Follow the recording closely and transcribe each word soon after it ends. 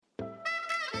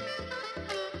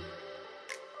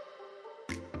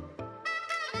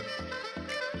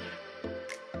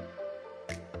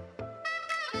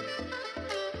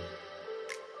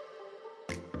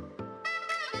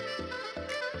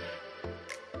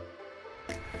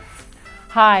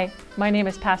Hi, my name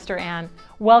is Pastor Ann.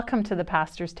 Welcome to the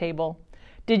Pastor's Table.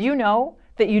 Did you know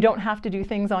that you don't have to do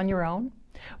things on your own?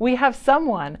 We have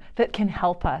someone that can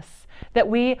help us, that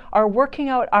we are working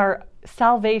out our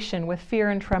salvation with fear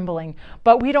and trembling,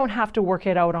 but we don't have to work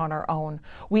it out on our own.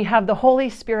 We have the Holy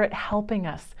Spirit helping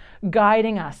us,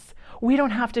 guiding us. We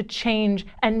don't have to change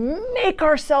and make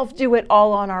ourselves do it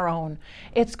all on our own.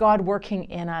 It's God working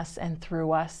in us and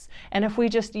through us. And if we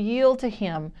just yield to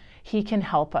Him, He can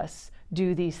help us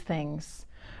do these things.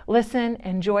 Listen,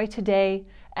 enjoy today,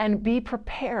 and be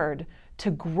prepared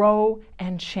to grow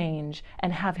and change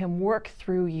and have Him work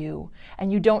through you.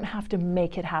 And you don't have to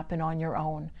make it happen on your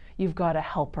own. You've got a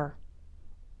helper.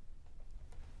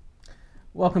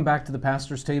 Welcome back to the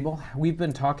Pastor's Table. We've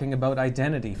been talking about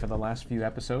identity for the last few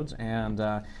episodes, and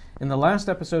in the last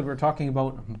episode we were talking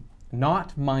about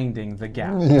not minding the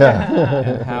gap.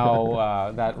 And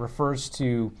how that refers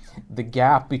to the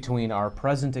gap between our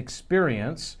present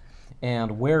experience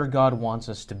and where God wants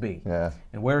us to be,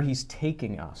 and where He's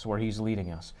taking us, where He's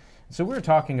leading us. So we were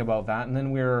talking about that, and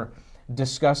then we were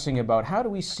discussing about how do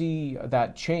we see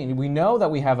that change. We know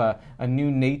that we have a new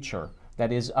nature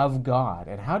that is of God,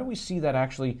 and how do we see that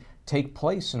actually take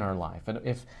place in our life? And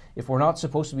if we're not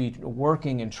supposed to be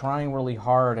working and trying really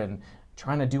hard and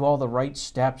trying to do all the right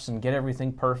steps and get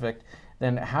everything perfect,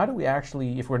 then how do we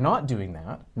actually, if we're not doing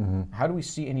that, how do we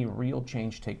see any real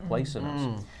change take place in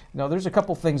us? Now, there's a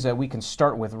couple things that we can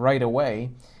start with right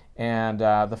away, and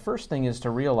the first thing is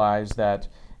to realize that,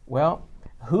 well,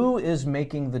 who is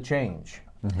making the change?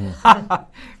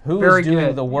 Who is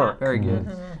doing the work? Very good.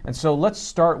 And so let's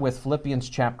start with Philippians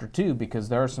chapter 2, because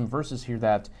there are some verses here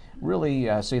that really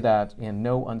say that in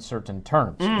no uncertain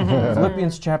terms.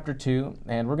 Philippians chapter 2,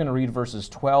 and we're going to read verses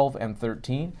 12 and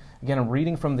 13. Again, I'm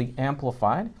reading from the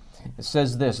Amplified. It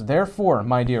says this, "Therefore,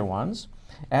 my dear ones,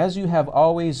 as you have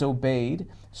always obeyed,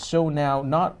 so now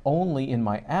not only in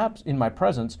my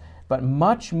presence, but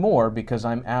much more because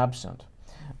I'm absent.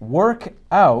 Work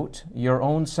out your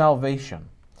own salvation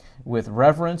with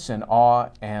reverence and awe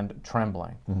and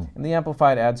trembling." And the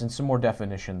Amplified adds in some more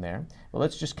definition there. But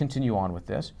let's just continue on with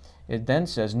this. It then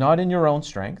says, "Not in your own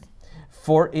strength,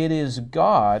 for it is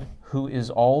God who is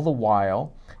all the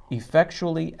while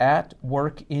effectually at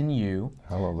work in you,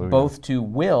 both to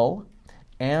will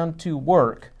and to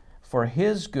work for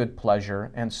His good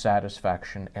pleasure and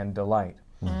satisfaction and delight."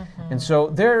 And so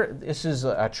this is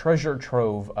a treasure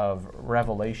trove of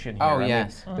revelation here. Oh,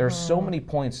 yes. There's so many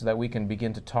points that we can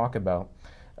begin to talk about.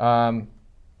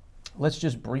 Let's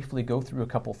just briefly go through a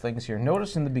couple things here.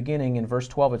 Notice in the beginning, in verse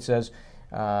 12, it says,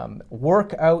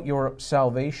 "Work out your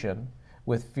salvation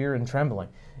with fear and trembling."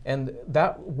 And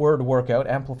that word "work out,"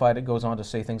 Amplified, it goes on to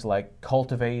say things like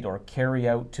cultivate or carry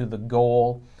out to the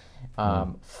goal,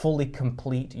 fully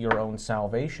complete your own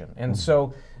salvation. And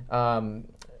so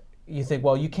you think,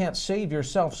 well, you can't save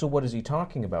yourself, so what is he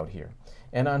talking about here?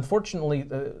 And unfortunately,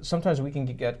 sometimes we can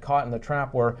get caught in the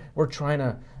trap where we're trying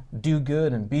to do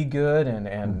good and be good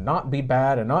and not be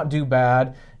bad and not do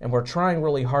bad, and we're trying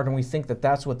really hard, and we think that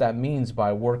that's what that means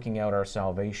by working out our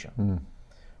salvation.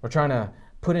 We're trying to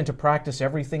put into practice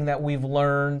everything that we've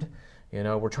learned.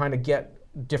 We're trying to get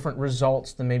different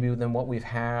results than what we've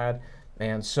had,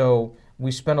 and so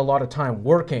we spend a lot of time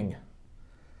working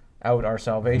out our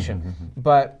salvation.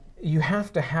 But you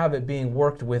have to have it being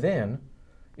worked within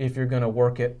if you're going to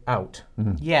work it out.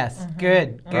 Yes,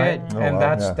 good. Right? And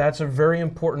that's a very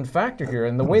important factor here.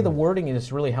 And the way the wording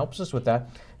is really helps us with that,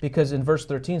 because in verse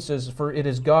 13 it says, "For it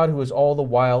is God who is all the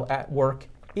while at work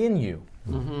in you."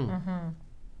 And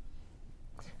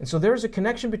so there's a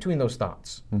connection between those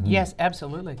thoughts. Yes,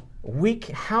 absolutely.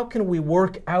 How can we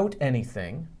work out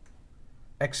anything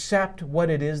except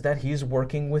what it is that He's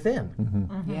working within?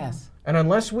 Yes. And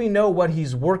unless we know what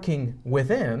He's working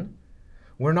within,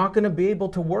 we're not going to be able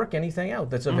to work anything out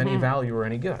that's of any value or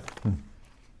any good.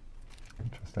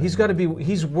 He's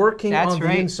working on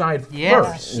the inside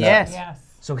first. Yes.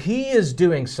 So He is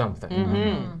doing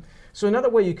something. So another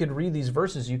way you could read these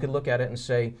verses, you could look at it and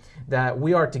say that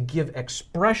we are to give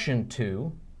expression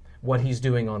to what He's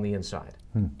doing on the inside.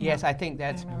 Yes, I think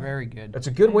that's very good. That's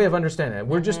a good way of understanding it.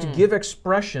 We're just to give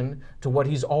expression to what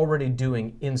He's already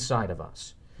doing inside of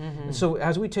us. And so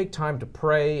as we take time to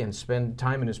pray and spend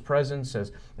time in His presence,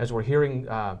 as we're hearing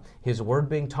His Word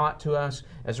being taught to us,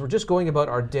 as we're just going about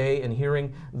our day and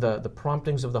hearing the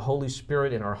promptings of the Holy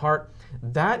Spirit in our heart,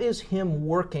 that is Him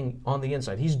working on the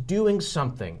inside. He's doing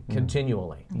something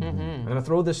continually. I'm going to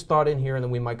throw this thought in here, and then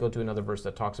we might go to another verse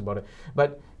that talks about it.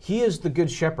 But He is the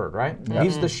good shepherd, right?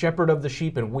 He's the shepherd of the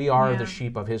sheep, and we are the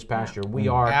sheep of His pasture. We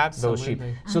are those sheep.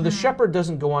 So the shepherd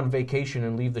doesn't go on vacation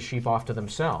and leave the sheep off to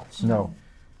themselves. No.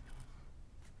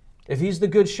 If he's the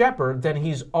good shepherd, then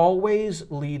he's always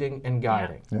leading and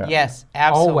guiding. Yeah. Yes,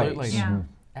 absolutely. Always. Yeah.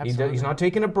 Absolutely. He's not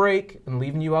taking a break and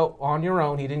leaving you out on your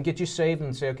own. He didn't get you saved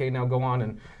and say, okay, now go on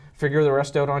and figure the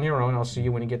rest out on your own. I'll see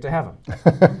you when you get to heaven.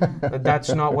 That's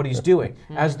not what he's doing.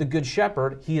 As the good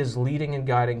shepherd, he is leading and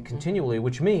guiding continually,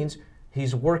 which means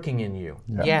he's working in you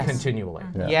Yes. continually.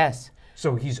 Yeah. Yes.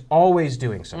 So he's always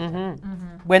doing something.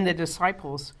 When the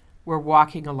disciples were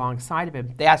walking alongside of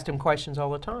him, they asked him questions all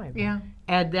the time. Yeah.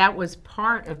 And that was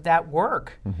part of that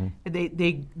work.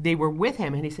 They were with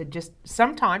him, and he said just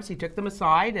sometimes he took them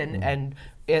aside, and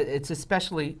it's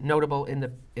especially notable in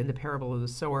the parable of the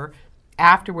sower.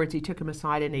 Afterwards, he took him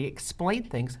aside and he explained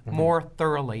things more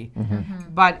thoroughly.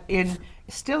 But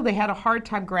still, they had a hard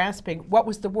time grasping what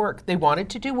was the work. They wanted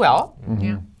to do well.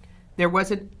 Yeah. There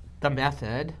wasn't the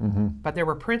method, but there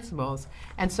were principles.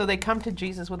 And so they come to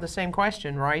Jesus with the same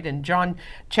question, right? In John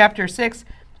chapter 6,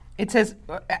 it says,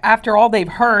 after all they've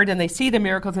heard and they see the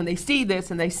miracles and they see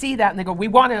this and they see that and they go, we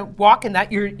want to walk in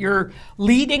that. You're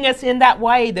leading us in that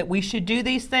way that we should do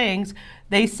these things.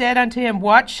 They said unto him,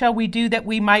 what shall we do that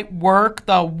we might work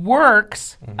the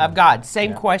works of God?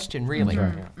 Same question, really.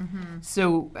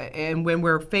 So, and when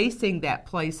we're facing that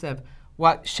place of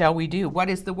what shall we do? What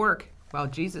is the work? Well,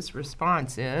 Jesus'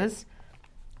 response is,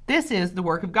 this is the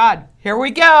work of God. Here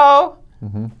we go.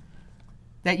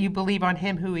 That you believe on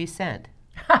him who he sent.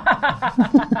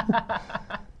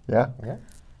 Yeah.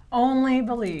 Only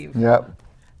believe. Yep.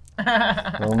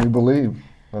 Only believe.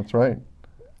 That's right.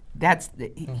 That's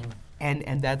the,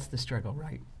 and that's the struggle,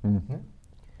 right?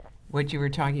 What you were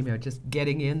talking about, just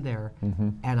getting in there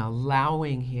and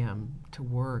allowing him to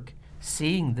work,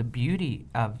 seeing the beauty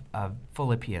of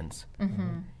Philippians.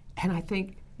 And I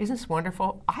think, isn't this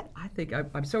wonderful? I think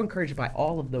I'm so encouraged by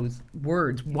all of those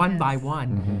words, one by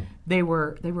one. They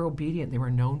were obedient. They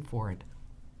were known for it.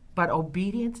 But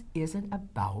obedience isn't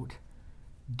about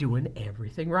doing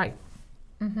everything right.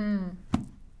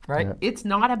 Right? Yeah. It's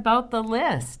not about the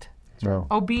list. No.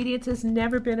 Obedience has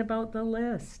never been about the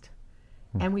list.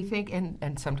 And we think,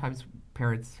 and sometimes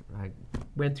parents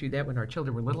went through that when our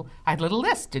children were little. I had little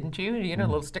lists, didn't you? You know,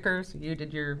 little stickers. You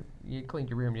cleaned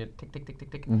your room, you tick, tick, tick,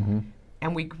 tick, tick.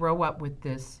 And we grow up with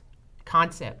this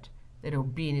concept that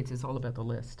obedience is all about the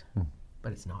list.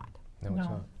 But it's not. No, it's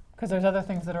not. Because there's other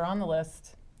things that are on the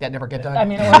list. That never get done. I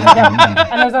mean,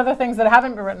 and there's other things that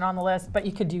haven't been written on the list, but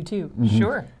you could do too.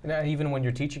 Sure. And even when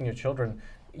you're teaching your children,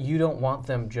 you don't want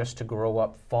them just to grow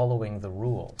up following the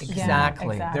rules.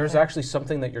 Exactly. There's actually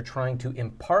something that you're trying to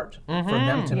impart for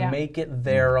them to make it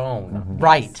their own.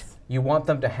 Right. You want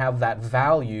them to have that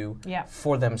value Yeah.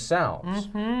 for themselves,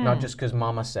 not just because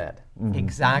mama said,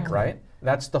 Exactly. right?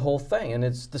 That's the whole thing. And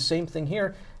it's the same thing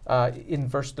here in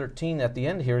verse 13 at the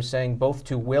end here is saying both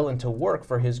to will and to work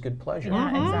for his good pleasure. Yeah,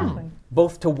 exactly.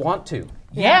 Both to want to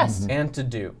Yes. and to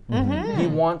do. He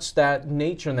wants that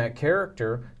nature and that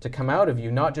character to come out of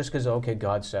you, not just because, okay,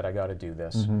 God said I got to do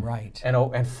this. Right. And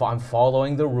I'm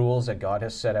following the rules that God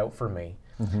has set out for me.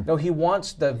 No, he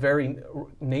wants the very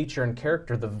nature and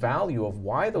character, the value of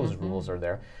why those rules are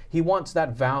there. He wants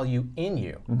that value in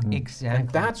you. Exactly. And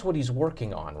that's what he's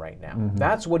working on right now.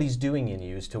 That's what he's doing in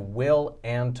you, is to will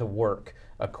and to work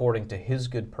according to his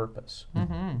good purpose.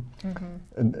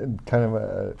 And kind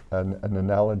of an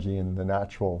analogy in the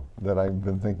natural that I've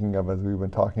been thinking of as we've been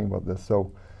talking about this.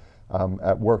 So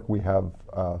at work we have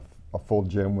a full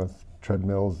gym with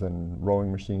treadmills and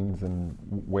rowing machines and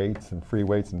weights and free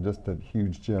weights and just a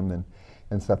huge gym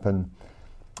and stuff. And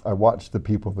I watch the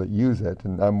people that use it,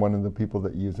 and I'm one of the people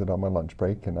that use it on my lunch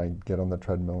break, and I get on the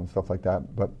treadmill and stuff like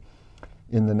that. But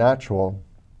in the natural,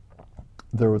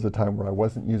 there was a time where I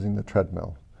wasn't using the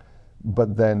treadmill.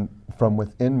 But then from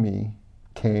within me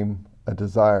came a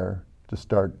desire to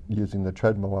start using the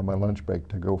treadmill on my lunch break,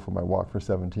 to go for my walk for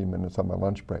 17 minutes on my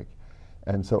lunch break.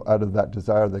 And so out of that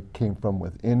desire that came from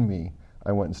within me,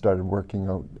 I went and started working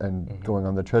out and going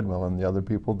on the treadmill. And the other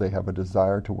people, they have a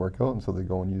desire to work out, and so they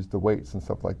go and use the weights and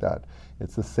stuff like that.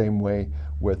 It's the same way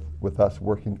with us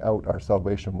working out our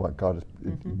salvation, what God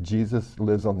is. Jesus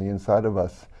lives on the inside of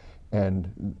us,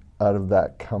 and out of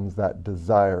that comes that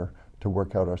desire to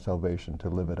work out our salvation, to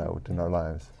live it out in our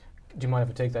lives. Do you mind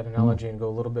if I take that analogy and go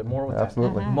a little bit more with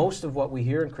Absolutely. that? Most of what we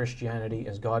hear in Christianity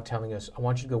is God telling us, I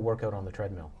want you to go work out on the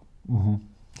treadmill.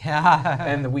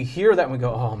 And we hear that and we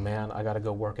go, oh man, I got to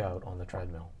go work out on the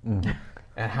treadmill.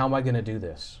 And how am I going to do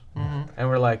this? And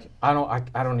we're like, I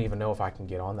don't even know if I can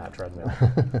get on that treadmill.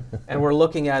 And we're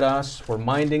looking at us, we're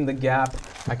minding the gap.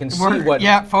 I can see what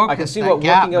focus I can see that what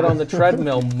gap. working out on the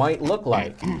treadmill might look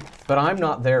like, but I'm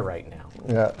not there right now.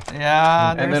 Yeah.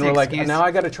 Yeah, And then we're like, now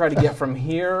I got to try to get from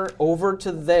here over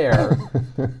to there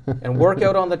and work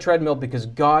out on the treadmill because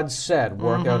God said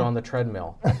work out on the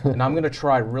treadmill. And I'm going to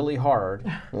try really hard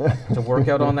to work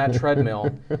out on that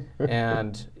treadmill,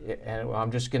 and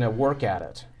I'm just going to work at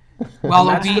it. Well,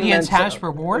 obedience has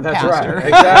reward, that's Pastor. Right,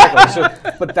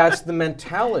 exactly. But that's the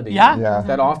mentality Yeah.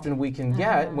 that often we can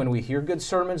get when we hear good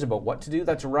sermons about what to do,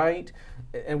 that's right,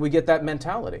 and we get that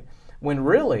mentality. When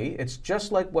really, it's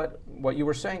just like what you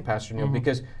were saying, Pastor Neil,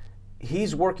 because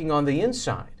he's working on the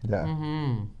inside. Yeah.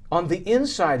 On the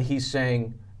inside, he's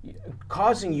saying,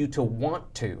 causing you to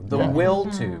want to, the will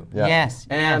to. Yeah. Yes.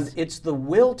 And yes. it's the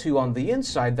will to on the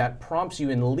inside that prompts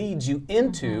you and leads you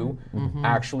into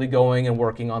actually going and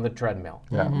working on the treadmill.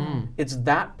 Yeah. It's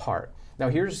that part. Now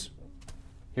here's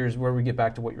where we get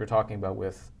back to what you were talking about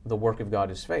with the work of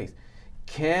God is faith.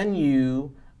 Can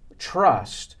you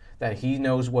trust that he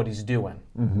knows what he's doing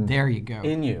There you go.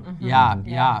 in you?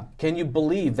 Yeah. Can you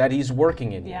believe that he's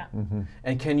working in you? Yeah.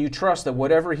 And can you trust that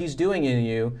whatever he's doing in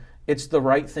you, it's the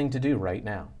right thing to do right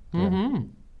now?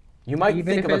 You might Even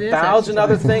think if of it is 1,000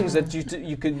 other things that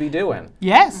you could be doing.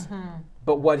 Yes.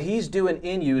 But what he's doing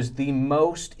in you is the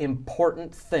most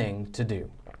important thing to do.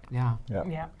 Yeah.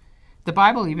 Yeah. The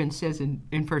Bible even says in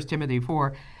 1 Timothy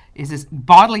 4, is this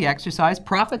bodily exercise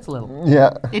profits little.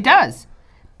 Yeah. It does.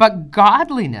 But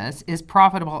godliness is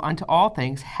profitable unto all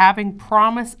things, having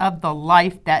promise of the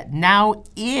life that now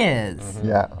is.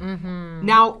 Yeah.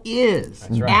 Now is.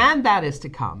 right. And that is to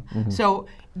come. So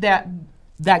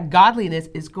that godliness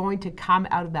is going to come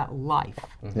out of that life.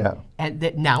 Yeah. And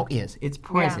that now is. It's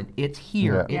present. It's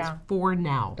here. Yeah. It's Yeah. for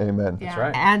now. Amen. Yeah.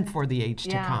 right. And for the age to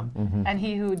Yeah. come. And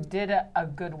he who did a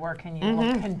good work in you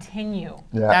will continue.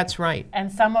 Yeah. That's right.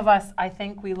 And some of us, I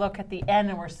think we look at the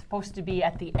end and we're supposed to be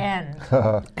at the end.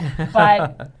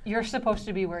 But you're supposed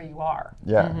to be where you are.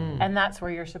 Yeah. And that's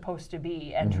where you're supposed to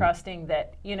be, and trusting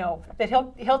that, that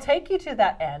he'll take you to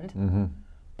that end,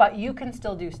 but you can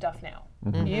still do stuff now.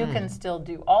 You can still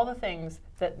do all the things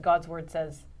that God's word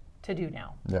says to do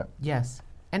now. Yeah. Yes.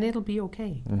 And it'll be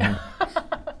okay.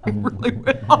 It really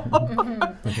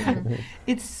will.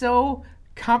 It's so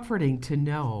comforting to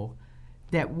know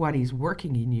that what he's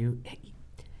working in you,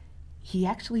 he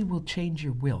actually will change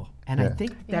your will. And I Yeah.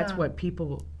 think that's Yeah. what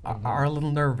people are a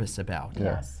little nervous about. Yeah.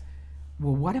 Yes.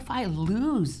 Well, what if I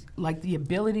lose like the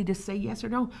ability to say yes or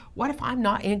no? What if I'm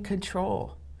not in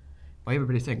control? Well,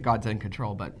 everybody's saying God's in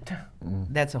control, but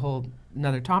that's a whole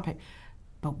another topic.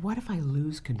 But what if I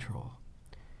lose control?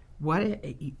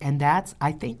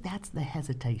 I think that's the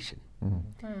hesitation.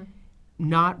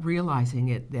 Not realizing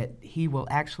it, that he will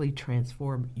actually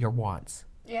transform your wants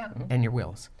Yeah. and your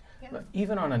wills. But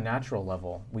even on a natural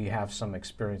level, we have some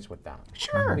experience with that.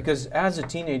 Sure. Because as a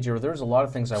teenager, there's a lot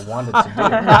of things I wanted to do.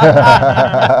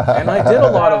 And I did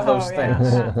a lot of those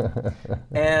things.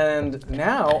 And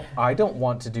now I don't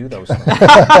want to do those things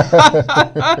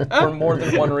for more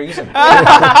than one reason.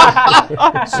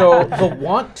 So the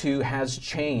want to has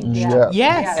changed. Yeah.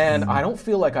 Yes. And I don't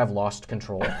feel like I've lost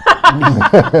control.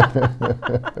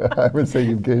 I would say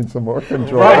you've gained some more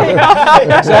control.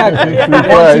 Exactly. The want to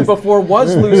Surprise. before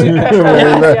was losing control.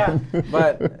 Yeah.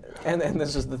 But and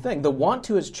this is the thing. The want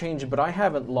to has changed, but I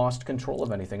haven't lost control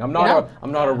of anything. I'm not Yeah.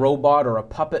 I'm not a robot or a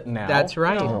puppet now. That's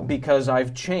right. No. Because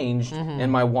I've changed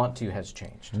and my want to has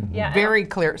changed. Yeah. Very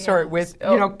clear. Sorry, with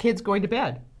kids going to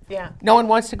bed. Yeah. No one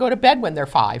wants to go to bed when they're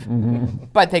 5,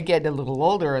 but they get a little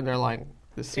older and they're like,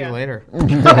 "See you Yeah. later.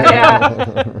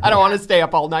 Yeah. I don't want to stay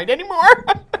up all night anymore."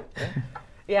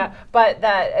 Yeah, but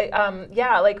that,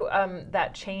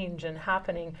 that change and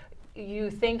happening, you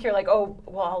think you're like, oh,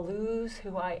 well, I'll lose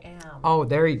who I am. Oh,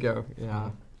 there you go. Yeah.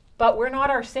 But we're not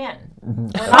our sin.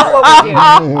 We're not what we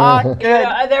do.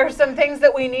 There are some things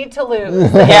that we need to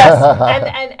lose. Yes.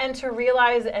 And to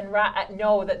realize and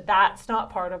know that that's not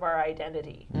part of our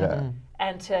identity. Yeah.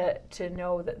 And to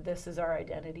know that this is our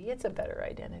identity. It's a better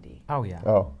identity. Oh, yeah.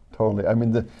 Oh, totally. I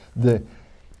mean,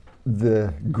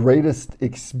 the greatest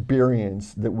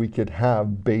experience that we could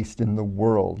have based in the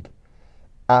world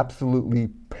absolutely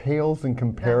pales in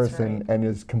comparison right. and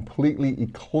is completely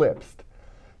eclipsed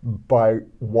by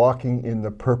walking in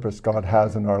the purpose God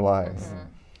has in our lives.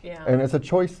 Yeah. And it's a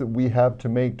choice that we have to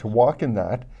make to walk in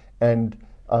that. And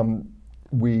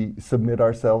we submit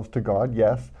ourselves to God,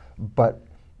 yes, but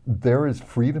there is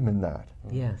freedom in that.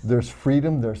 Yes. There's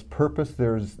freedom, there's purpose,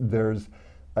 there's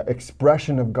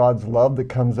expression of God's love that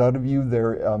comes out of you.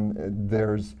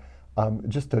 There's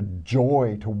just a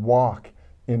joy to walk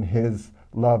in His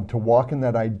love, to walk in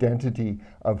that identity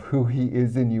of who He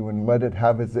is in you and let it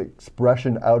have its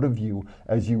expression out of you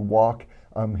as you walk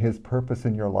His purpose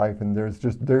in your life, and there is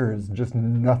just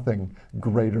nothing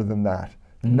greater than that.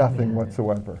 Nothing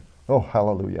whatsoever. Oh,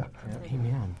 hallelujah.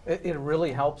 Amen. It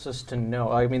really helps us to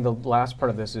know. I mean, the last part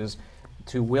of this is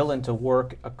to will and to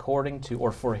work according to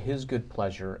or for His good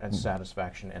pleasure and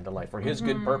satisfaction and delight, for His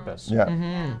good purpose.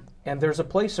 Yeah. And there's a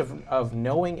place of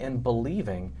knowing and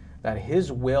believing that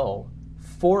His will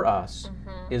for us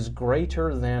is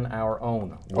greater than our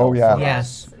own will Oh, yeah. for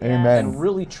Yes. us. Amen. And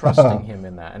really trusting Him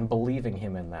in that and believing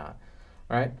Him in that,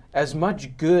 right? As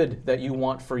much good that you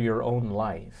want for your own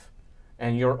life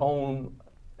and your own,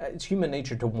 it's human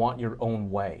nature to want your own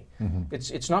way.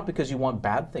 It's not because you want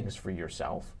bad things for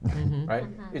yourself, right?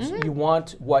 It's you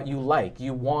want what you like.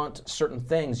 You want certain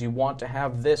things. You want to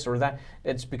have this or that.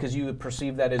 It's because you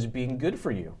perceive that as being good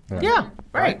for you. Yeah,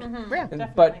 right.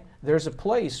 Yeah. But there's a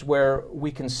place where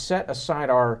we can set aside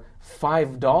our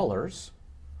 $5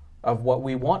 of what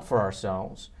we want for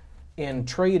ourselves and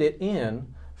trade it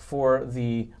in for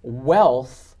the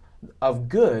wealth of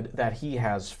good that He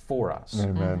has for us.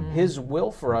 Amen. His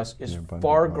will for us is abundant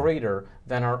far life. greater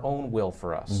than our own will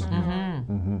for us.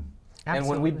 And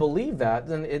when we believe that,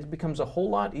 then it becomes a whole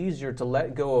lot easier to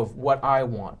let go of what I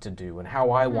want to do and how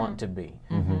I want to be.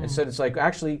 Instead, it's like,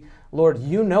 actually, Lord,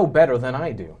 you know better than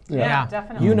I do. Yeah.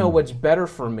 Definitely. You know what's better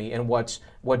for me and what's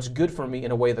good for me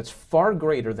in a way that's far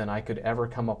greater than I could ever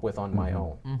come up with on my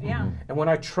own. Yeah. And when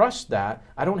I trust that,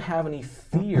 I don't have any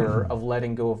fear of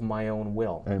letting go of my own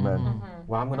will. Amen.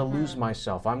 Well, I'm going to lose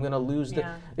myself. I'm going to lose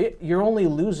Yeah. you're only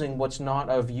losing what's not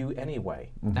of you anyway.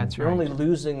 That's You're right. only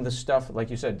losing the stuff, like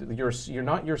you said, you're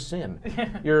not your sin.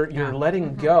 You're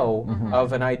letting go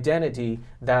of an identity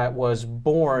that was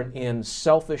born in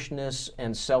selfishness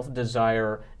and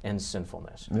self-desire and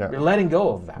sinfulness. Yeah. You're letting go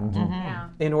of that Yeah.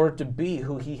 in order to be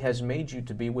who He has made you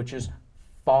to be, which is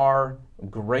far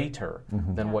greater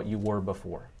than what you were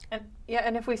before.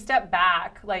 And if we step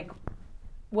back, like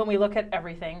when we look at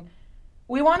everything,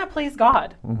 we want to please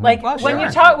God. Like Well, when sure.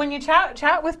 you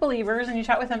chat with believers and you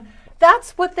chat with them,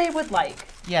 that's what they would like,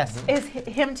 Yes. is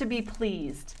Him to be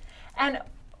pleased. And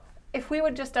if we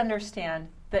would just understand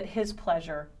that His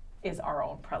pleasure is our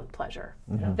own pleasure,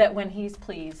 that when He's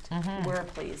pleased, we're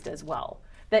pleased as well.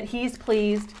 That He's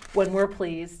pleased when we're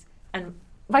pleased, and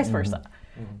vice versa.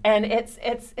 And it's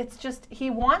just He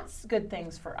wants good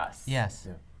things for us. Yes.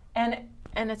 And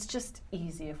it's just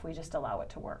easy if we just allow it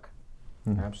to work.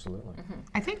 Absolutely.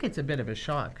 I think it's a bit of a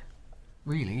shock,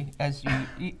 really, as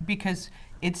because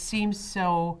it seems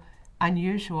so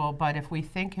unusual. But if we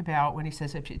think about when He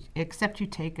says, except you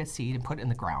take a seed and put it in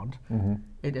the ground,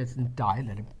 it doesn't die,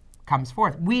 then it comes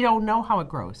forth. We don't know how it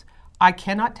grows. I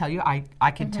cannot tell you.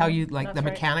 I can tell you like That's the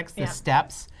right. mechanics, the Yeah.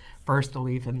 steps, first the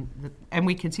leaf, and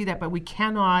we can see that, but we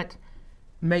cannot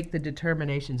make the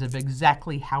determinations of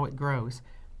exactly how it grows.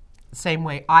 Same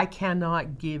way, I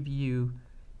cannot give you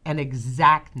an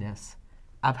exactness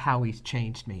of how He's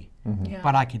changed me, Yeah.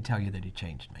 but I can tell you that He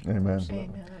changed me. Amen.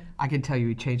 Amen. I can tell you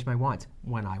He changed my wants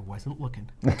when I wasn't looking.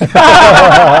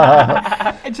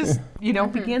 It just,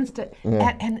 begins to,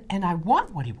 and I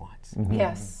want what He wants.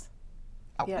 Yes.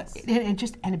 Yes. It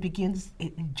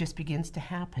just begins to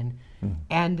happen,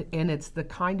 and it's the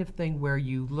kind of thing where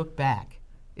you look back.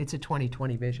 It's a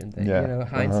 20/20 vision thing, Yeah.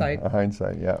 hindsight.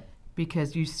 Hindsight, yeah.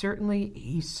 Because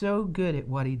He's so good at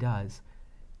what He does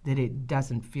that it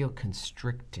doesn't feel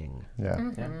constricting.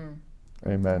 Yeah.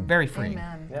 Amen. Very free.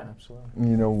 Amen. Yeah,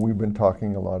 absolutely. We've been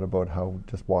talking a lot about how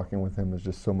just walking with Him is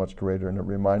just so much greater, and it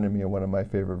reminded me of one of my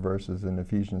favorite verses in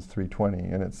Ephesians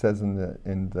 3:20, and it says in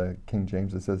the King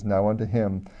James, it says, "Now unto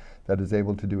Him that is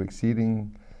able to do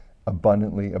exceeding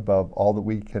abundantly above all that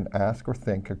we can ask or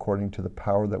think, according to the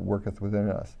power that worketh within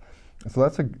us." So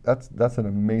that's an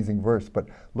amazing verse, but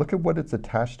look at what it's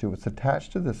attached to. It's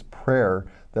attached to this prayer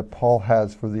that Paul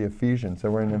has for the Ephesians. So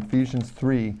we're in Ephesians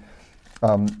 3,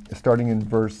 starting in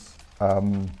verse,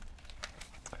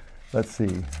 let's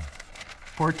see,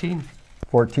 14.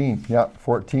 14. Yeah,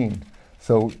 14.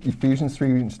 So Ephesians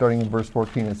 3, starting in verse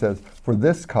 14, it says, "For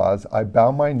this cause I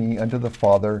bow my knee unto the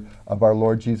Father of our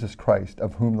Lord Jesus Christ,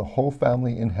 of whom the whole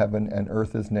family in heaven and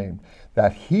earth is named,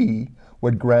 that He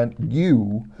would grant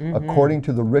you, according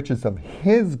to the riches of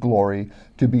His glory,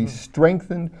 to be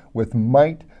strengthened with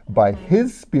might by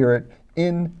His Spirit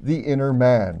in the inner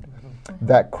man,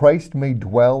 that Christ may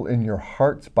dwell in your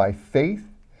hearts by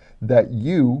faith, that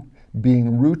you,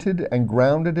 being rooted and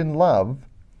grounded in love,"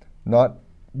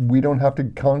 we don't have to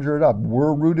conjure it up,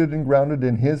 we're rooted and grounded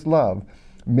in His love,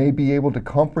 "may be able to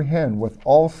comprehend with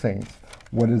all saints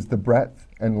what is the breadth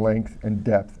and length and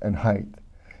depth and height,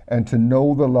 and to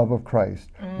know the love of Christ,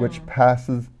 which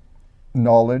passes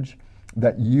knowledge,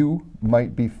 that you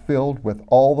might be filled with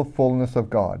all the fullness of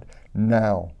God.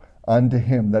 now unto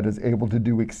him that is able to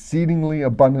do exceedingly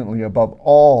abundantly above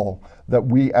all that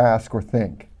we ask or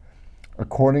think,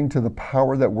 according to the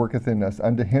power that worketh in us.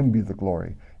 Unto him be the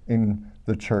glory in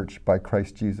the church by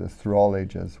Christ Jesus through all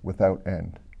ages without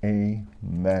end.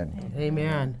 Amen.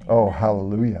 Amen. Oh,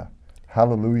 hallelujah.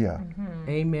 Hallelujah.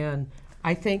 Amen.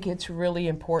 I think it's really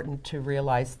important to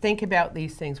realize, think about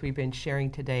these things we've been sharing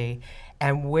today,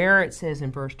 and where it says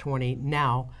in verse 20,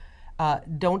 now,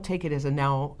 don't take it as a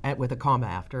now with a comma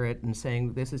after it and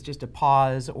saying this is just a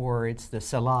pause, or it's the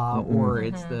Selah, or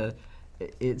it's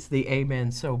the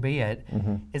amen, so be it.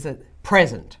 It's a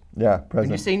present. Yeah, When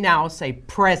present. you say now, say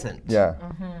present. Yeah.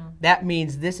 That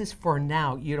means this is for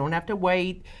now. You don't have to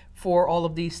wait for all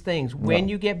of these things. When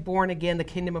you get born again, the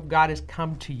kingdom of God has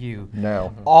come to you.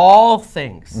 Now. All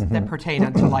things that pertain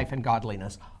unto life and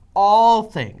godliness. All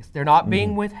things. They're not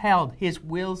being withheld. His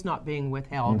will's not being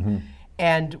withheld.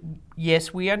 And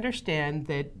yes, we understand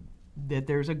that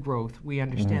there's a growth. We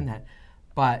understand that.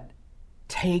 But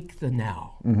take the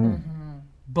now.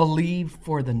 Believe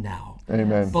for the now.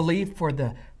 Amen. Believe for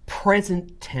the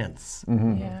present tense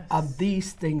Yes. of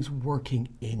these things working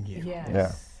in you. Yes.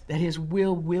 Yeah. That his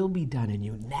will be done in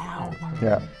you now.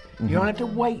 Yeah. You don't have to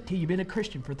wait till you've been a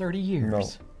Christian for 30 years. No.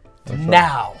 That's right.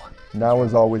 Now. Now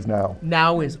is always now.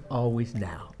 Now is always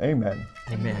now. Amen.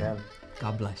 Amen.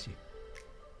 God bless you.